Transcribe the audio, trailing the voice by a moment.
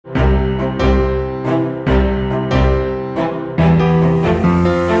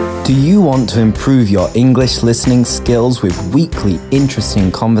you want to improve your English listening skills with weekly interesting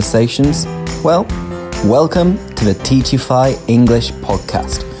conversations? Well, welcome to the Teachify English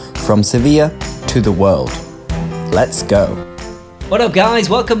podcast, from Sevilla to the world. Let's go. What up, guys?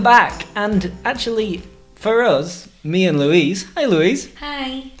 Welcome back. And actually, for us, me and Louise. Hi, Louise.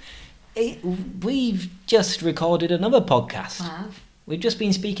 Hi. We've just recorded another podcast. Wow. We've just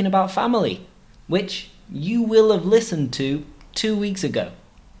been speaking about family, which you will have listened to 2 weeks ago.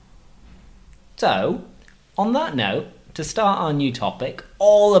 So, on that note, to start our new topic,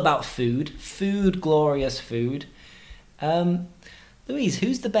 all about food, glorious food. Louise,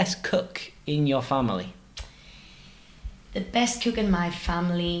 who's the best cook in your family? The best cook in my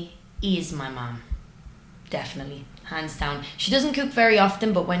family is my mom. Definitely. Hands down. She doesn't cook very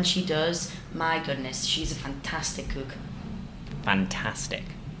often, but when she does, my goodness, she's a fantastic cook. Fantastic.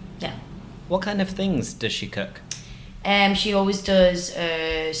 Yeah. What kind of things does she cook? She always does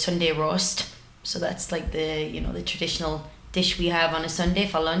Sunday roast. So that's like the traditional dish we have on a Sunday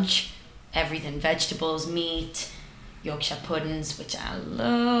for lunch. Everything, vegetables, meat, Yorkshire puddings, which I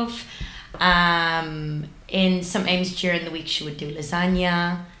love. Sometimes during the week she would do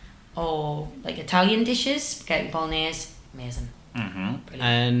lasagna or like Italian dishes, spaghetti bolognese. Amazing. Mm-hmm.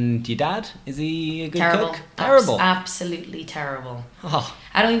 And your dad, is he a good Terrible. cook? Terrible. Absolutely terrible. Oh,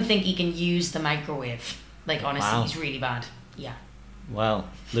 I don't even think he can use the microwave. Like, honestly, wow. He's really bad. Yeah. Well,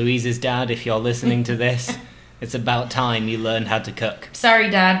 Louise's dad, if you're listening to this, it's about time you learned how to cook. Sorry,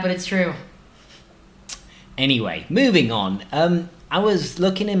 Dad, but it's true. Anyway, moving on. I was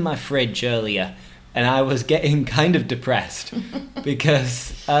looking in my fridge earlier and I was getting kind of depressed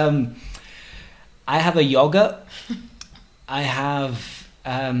because I have a yogurt. I have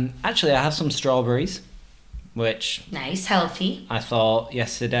some strawberries, which... Nice, healthy. I thought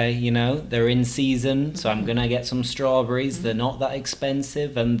yesterday, they're in season, so I'm going to get some strawberries. Mm-hmm. They're not that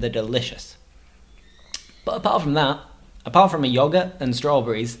expensive and they're delicious. But apart from that, apart from a yogurt and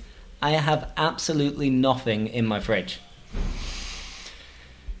strawberries, I have absolutely nothing in my fridge.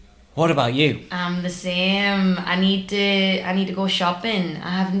 What about you? I'm the same. I need to go shopping. I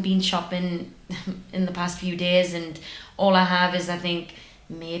haven't been shopping in the past few days, and all I have is, I think,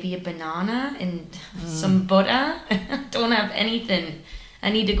 maybe a banana and some butter. Don't have anything. I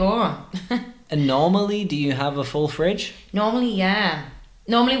need to go. And normally, do you have a full fridge? Normally, yeah.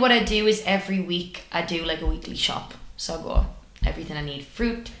 Normally what I do is every week I do like a weekly shop. So I go everything I need.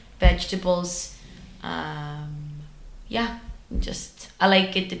 Fruit, vegetables. I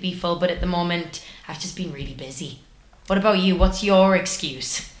like it to be full, but at the moment I've just been really busy. What about you? What's your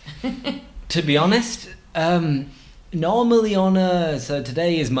excuse? To be honest, normally so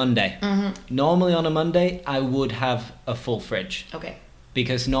today is Monday. Mm-hmm. Normally on a Monday, I would have a full fridge. Okay.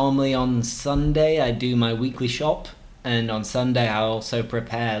 Because normally on Sunday, I do my weekly shop. And on Sunday, I also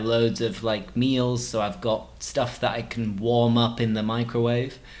prepare loads of meals. So I've got stuff that I can warm up in the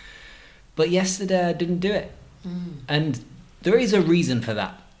microwave. But yesterday, I didn't do it. Mm. And there is a reason for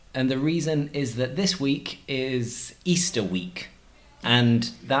that. And the reason is that this week is Easter week. And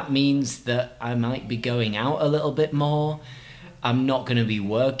that means that I might be going out a little bit more. I'm not going to be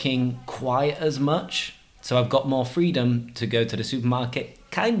working quite as much. So I've got more freedom to go to the supermarket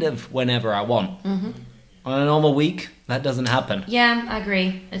kind of whenever I want. Mm-hmm. On a normal week, that doesn't happen. Yeah, I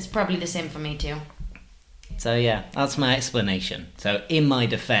agree. It's probably the same for me too. So yeah, that's my explanation. So in my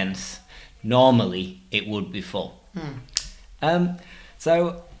defense, normally it would be full.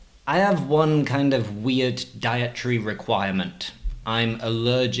 So I have one kind of weird dietary requirement. I'm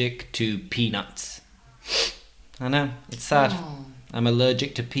allergic to peanuts. I know, it's sad. Oh. I'm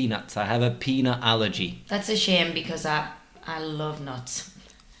allergic to peanuts. I have a peanut allergy. That's a shame because I love nuts.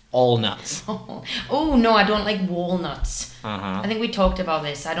 All nuts. Oh, no, I don't like walnuts. Uh-huh. I think we talked about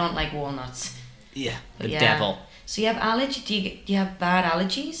this. I don't like walnuts. Yeah, devil. So you have allergy? Do you have bad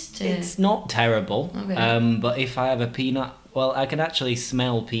allergies? It's not terrible. Okay. But if I have a peanut, well, I can actually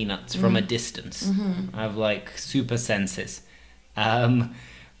smell peanuts from a distance. Mm-hmm. I have super senses.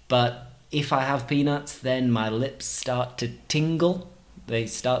 But if I have peanuts, then my lips start to tingle. They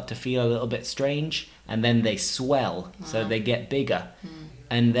start to feel a little bit strange, and then they swell, so they get bigger. Mm.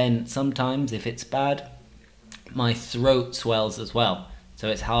 And then sometimes, if it's bad, my throat swells as well, so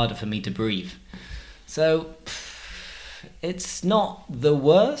it's harder for me to breathe. So it's not the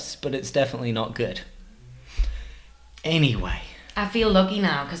worst, but it's definitely not good. Anyway, I feel lucky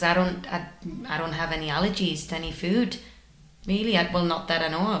now because I don't have any allergies to any food. Really, well, not that I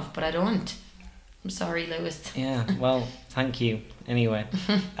know of, but I don't. I'm sorry, Lewis. Yeah, well, thank you. Anyway,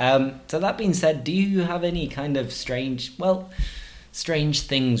 so that being said, do you have any kind of strange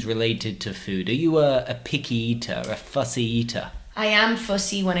things related to food? Are you a picky eater, a fussy eater? I am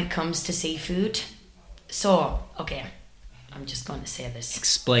fussy when it comes to seafood. So, okay, I'm just going to say this.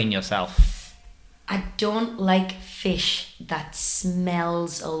 Explain yourself. I don't like fish that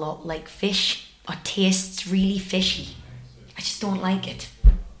smells a lot like fish or tastes really fishy. I just don't like it.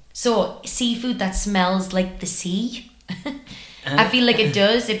 So, seafood that smells like the sea. I feel like it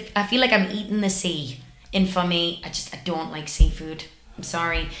does. I feel like I'm eating the sea. And for me, I don't like seafood. I'm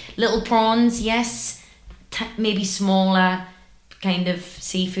sorry. Little prawns, yes. Maybe smaller kind of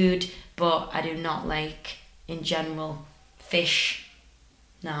seafood. But I do not like, in general, fish.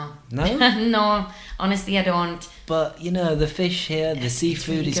 No. No? No, honestly, I don't. But, the fish here, the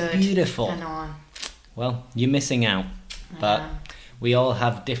seafood really is good. beautiful. I know. Well, you're missing out. But we all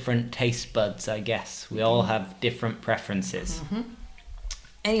have different taste buds, I guess. We all have different preferences. Mm-hmm.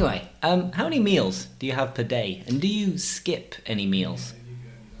 Anyway, how many meals do you have per day? And do you skip any meals?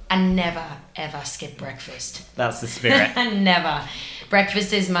 I never, ever skip breakfast. That's the spirit. Never.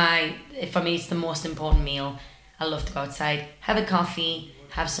 Breakfast is for me, it's the most important meal. I love to go outside, have a coffee,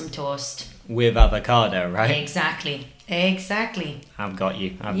 have some toast. With avocado, right? Exactly. I've got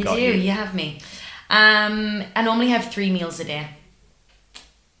you. You have me. I normally have 3 meals a day.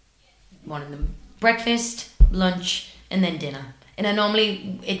 One of them breakfast, lunch, and then dinner. And I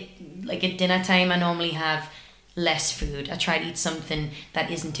normally, at dinner time, I normally have less food. I try to eat something that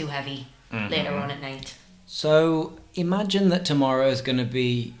isn't too heavy later on at night. So imagine that tomorrow is going to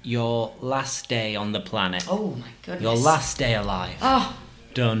be your last day on the planet. Oh my goodness. Your last day alive. Oh.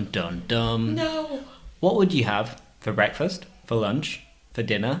 Dun dun dun. No. What would you have for breakfast, for lunch, for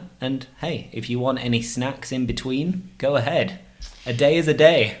dinner? And hey, if you want any snacks in between, go ahead. A day is a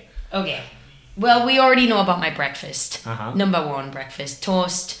day. Okay. Well, we already know about my breakfast. Uh-huh. Number 1, breakfast.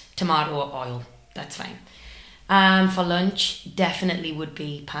 Toast, tomato, oil. That's fine. For lunch, definitely would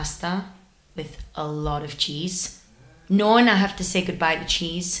be pasta with a lot of cheese. Knowing I have to say goodbye to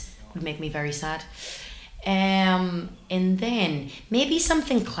cheese would make me very sad. And then maybe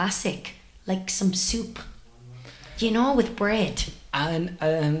something classic, like some soup. With bread. And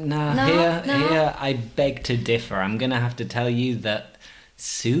No. here I beg to differ. I'm going to have to tell you that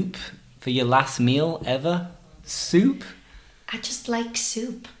soup for your last meal ever? Soup? I just like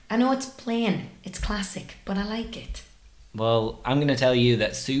soup. I know it's plain, it's classic, but I like it. Well, I'm going to tell you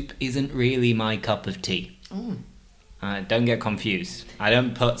that soup isn't really my cup of tea. Don't get confused. I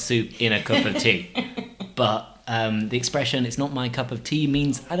don't put soup in a cup of tea. But the expression, it's not my cup of tea,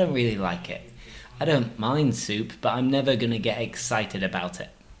 means I don't really like it. I don't mind soup, but I'm never going to get excited about it.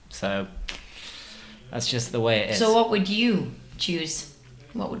 So, that's just the way it is. So what would you choose?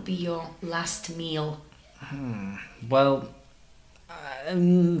 What would be your last meal? Well,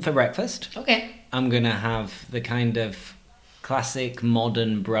 for breakfast, Okay. I'm going to have the kind of classic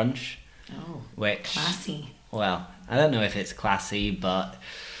modern brunch. Oh, which, classy. Well, I don't know if it's classy, but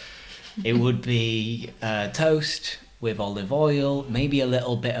it would be toast with olive oil, maybe a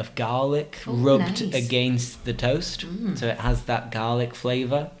little bit of garlic rubbed nice. against the toast, so it has that garlic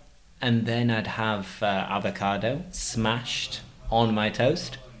flavour. And then I'd have avocado smashed on my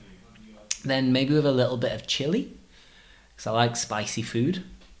toast. Then maybe with a little bit of chili, because I like spicy food.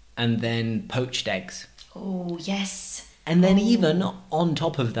 And then poached eggs. Oh, yes. And then even on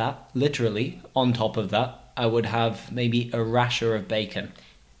top of that, literally on top of that, I would have maybe a rasher of bacon.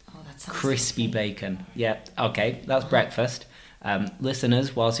 Oh, that sounds Crispy lovely. bacon. Yeah, okay, that's breakfast.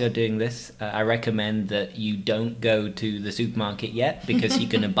 Listeners, whilst you're doing this, I recommend that you don't go to the supermarket yet because you're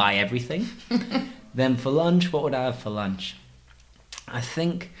going to buy everything. Then for lunch, what would I have for lunch? I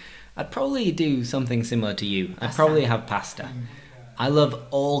think I'd probably do something similar to you. I'd probably have pasta. I love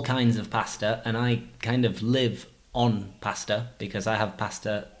all kinds of pasta, and I kind of live on pasta because I have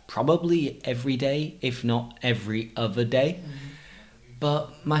pasta probably every day, if not every other day.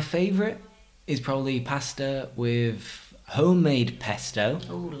 But my favourite is probably pasta with homemade pesto,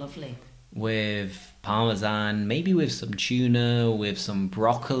 Oh, lovely. with parmesan, maybe with some tuna, with some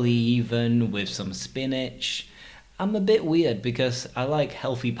broccoli even, with some spinach. I'm a bit weird because I like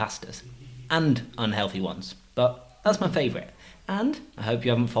healthy pastas and unhealthy ones, but that's my favourite. And I hope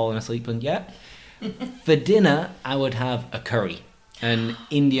you haven't fallen asleep yet. For dinner, I would have a curry, an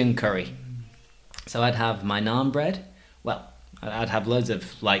Indian curry. So I'd have my naan bread. Well, I'd have loads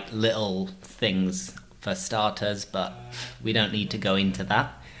of like little things for starters, but we don't need to go into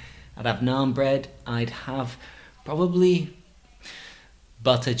that. I'd have naan bread. I'd have probably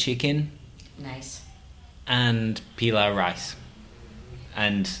butter chicken Nice. and pilau rice.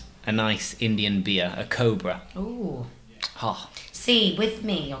 And a nice Indian beer, a Cobra. Oh. Oh, See, with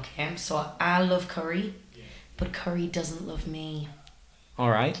me, okay, so I love curry, but curry doesn't love me. all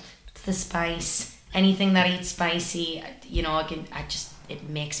right. It's the spice. anything that eats spicy, it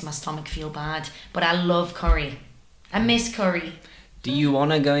makes my stomach feel bad. But I love curry. I miss curry. Do you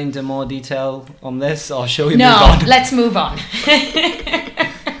want to go into more detail on this, or shall we No, move on? let's move on.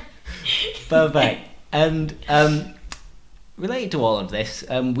 Perfect. And related to all of this,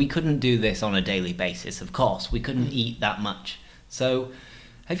 we couldn't do this on a daily basis, of course. We couldn't eat that much. So,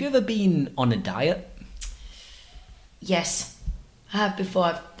 have you ever been on a diet? Yes, I have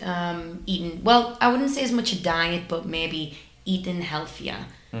before. I've eaten, well, I wouldn't say as much a diet, but maybe eating healthier.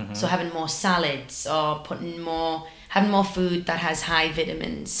 So having more salads or having more food that has high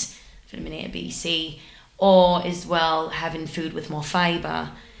vitamins, vitamin A, B, C, or as well having food with more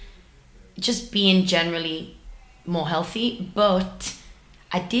fibre. Just being generally more healthy. But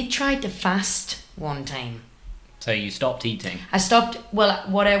I did try to fast one time. So you stopped eating? I stopped. Well,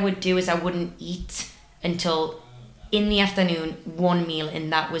 what I would do is I wouldn't eat until in the afternoon, one meal,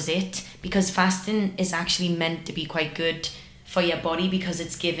 and that was it. Because fasting is actually meant to be quite good for your body because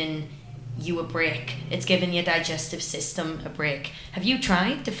it's giving you a break. It's giving your digestive system a break. Have you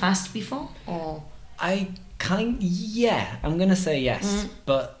tried to fast before? Or Yeah, I'm going to say yes.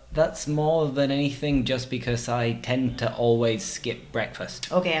 But that's more than anything just because I tend to always skip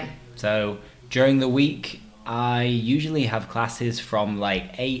breakfast. Okay. So during the week, I usually have classes from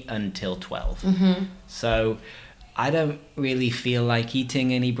like 8 until 12. So I don't really feel like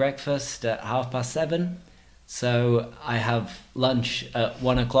eating any breakfast at 7:30. So I have lunch at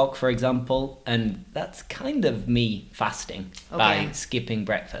 1 o'clock, for example, and that's kind of me fasting by skipping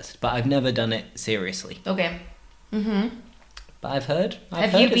breakfast. But I've never done it seriously. Okay. But I've heard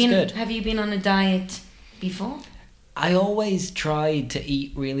Have you been on a diet before? I always try to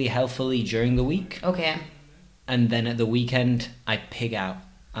eat really healthily during the week. Okay. And then at the weekend, I pig out.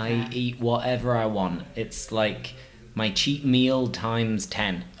 I eat whatever I want. It's like my cheat meal times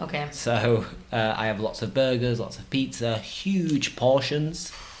 10. Okay. So I have lots of burgers, lots of pizza, huge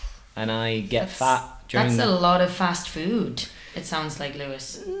portions, and I get fat during That's a lot of fast food, it sounds like,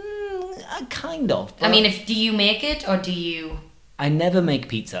 Lewis. Kind of. I mean, do you make it or do you... I never make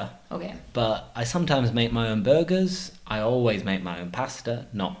pizza. Okay. But I sometimes make my own burgers. I always make my own pasta.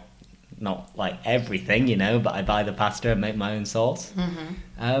 Not like everything, but I buy the pasta and make my own sauce.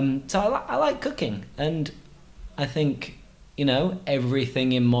 So I like cooking, and I think,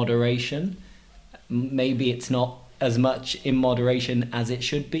 everything in moderation. Maybe it's not as much in moderation as it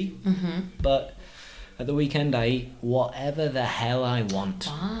should be, but at the weekend I eat whatever the hell I want.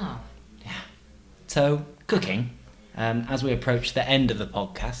 Wow. Yeah. So, cooking, as we approach the end of the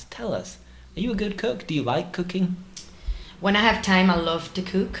podcast, tell us, are you a good cook? Do you like cooking? When I have time, I love to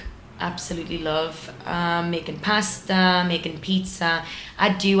cook. Absolutely love making pasta, making pizza. I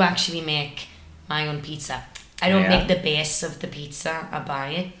do actually make my own pizza. I don't make the base of the pizza, I buy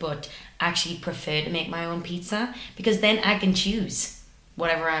it, but I actually prefer to make my own pizza because then I can choose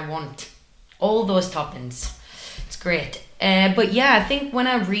whatever I want. All those toppings. It's great. But yeah, I think when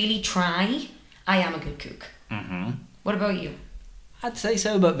I really try, I am a good cook. What about you? I'd say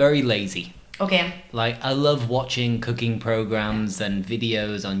so, but very lazy. Okay. Like, I love watching cooking programs and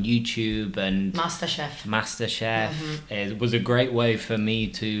videos on YouTube and... MasterChef. It was a great way for me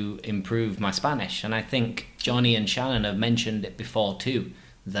to improve my Spanish. And I think Johnny and Shannon have mentioned it before too,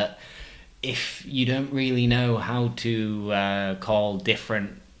 that if you don't really know how to call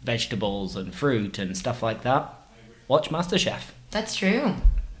different vegetables and fruit and stuff like that, watch MasterChef. That's true.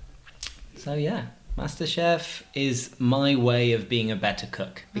 So yeah. MasterChef is my way of being a better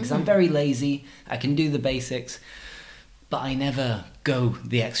cook because I'm very lazy. I can do the basics, but I never go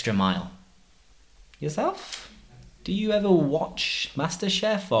the extra mile. Yourself? Do you ever watch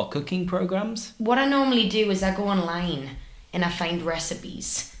MasterChef or cooking programs? What I normally do is I go online and I find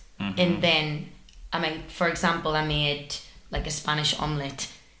recipes, and then for example, I made like a Spanish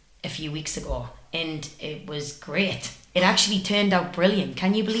omelette a few weeks ago, and it was great. It actually turned out brilliant.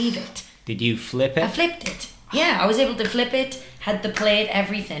 Can you believe it? Did you flip it? I flipped it. Yeah, I was able to flip it, had the plate,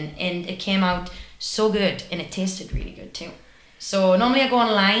 everything, and it came out so good, and it tasted really good too. So normally I go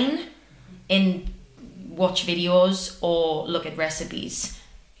online and watch videos or look at recipes.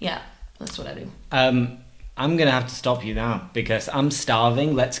 Yeah, that's what I do. I'm going to have to stop you now because I'm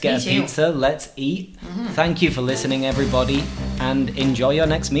starving. Let's get a pizza. Let's eat. Thank you for listening, everybody, and enjoy your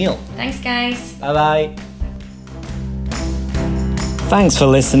next meal. Thanks, guys. Bye-bye. Thanks for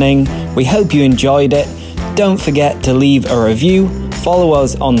listening. We hope you enjoyed it. Don't forget to leave a review, follow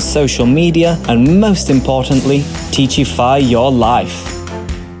us on social media, and most importantly, Teachify your life.